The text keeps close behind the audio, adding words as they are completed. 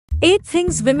8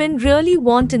 things women really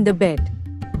want in the bed.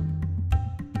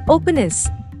 Openness.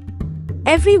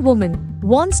 Every woman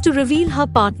wants to reveal her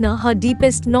partner her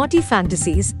deepest naughty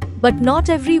fantasies, but not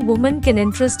every woman can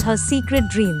entrust her secret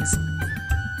dreams.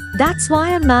 That's why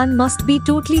a man must be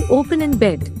totally open in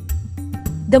bed.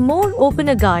 The more open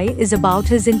a guy is about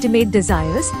his intimate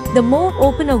desires, the more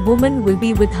open a woman will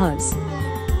be with hers.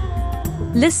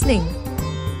 Listening.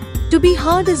 To be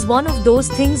heard is one of those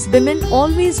things women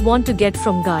always want to get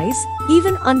from guys,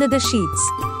 even under the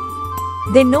sheets.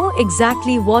 They know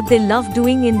exactly what they love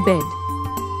doing in bed.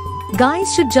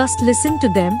 Guys should just listen to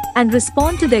them and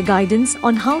respond to their guidance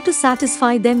on how to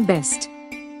satisfy them best.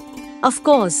 Of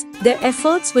course, their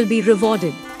efforts will be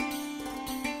rewarded.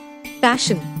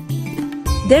 Passion.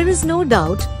 There is no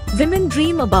doubt, women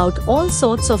dream about all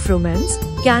sorts of romance,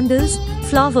 candles,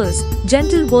 flowers,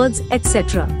 gentle words,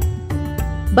 etc.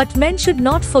 But men should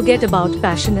not forget about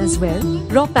passion as well,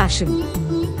 raw passion.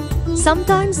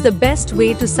 Sometimes the best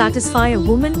way to satisfy a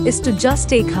woman is to just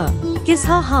take her, kiss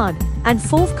her hard, and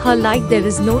fork her like there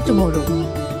is no tomorrow.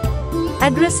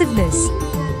 Aggressiveness.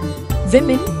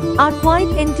 Women are quite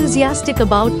enthusiastic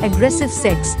about aggressive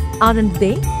sex, aren't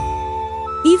they?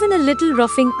 Even a little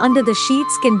roughing under the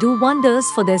sheets can do wonders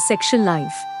for their sexual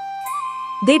life.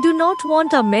 They do not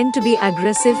want our men to be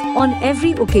aggressive on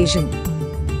every occasion.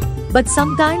 But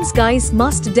sometimes guys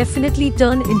must definitely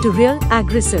turn into real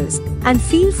aggressors and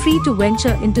feel free to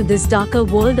venture into this darker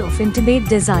world of intimate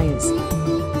desires.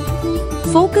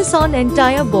 Focus on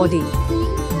entire body.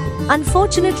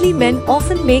 Unfortunately, men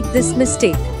often make this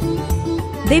mistake.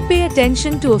 They pay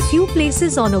attention to a few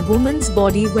places on a woman's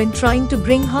body when trying to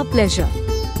bring her pleasure.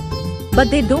 But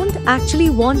they don't actually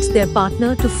want their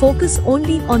partner to focus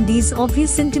only on these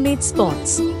obvious intimate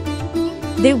spots.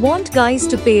 They want guys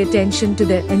to pay attention to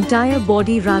their entire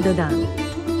body rather than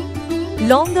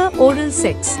longer oral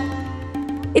sex.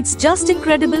 It's just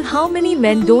incredible how many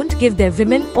men don't give their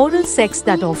women oral sex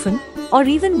that often, or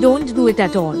even don't do it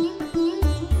at all.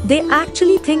 They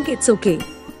actually think it's okay.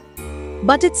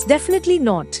 But it's definitely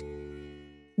not.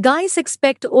 Guys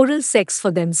expect oral sex for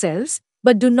themselves,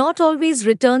 but do not always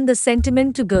return the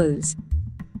sentiment to girls.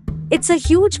 It's a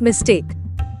huge mistake.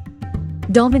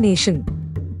 Domination.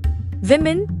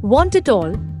 Women want it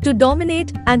all, to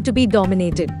dominate and to be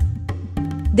dominated.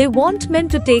 They want men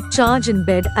to take charge in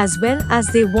bed as well as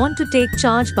they want to take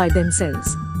charge by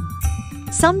themselves.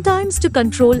 Sometimes to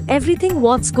control everything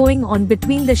what's going on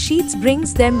between the sheets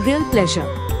brings them real pleasure.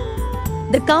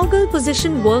 The cowgirl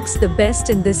position works the best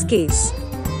in this case.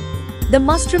 The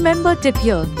must-remember tip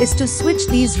here is to switch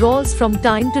these roles from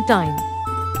time to time.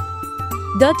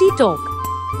 Dirty talk.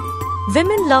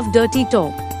 Women love dirty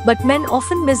talk, but men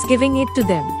often miss giving it to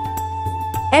them.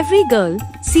 Every girl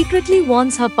secretly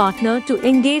wants her partner to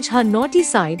engage her naughty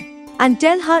side and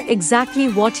tell her exactly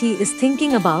what he is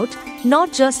thinking about,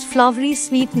 not just flowery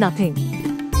sweet nothing.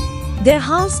 Their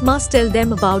house must tell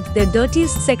them about their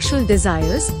dirtiest sexual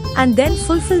desires and then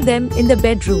fulfill them in the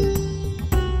bedroom.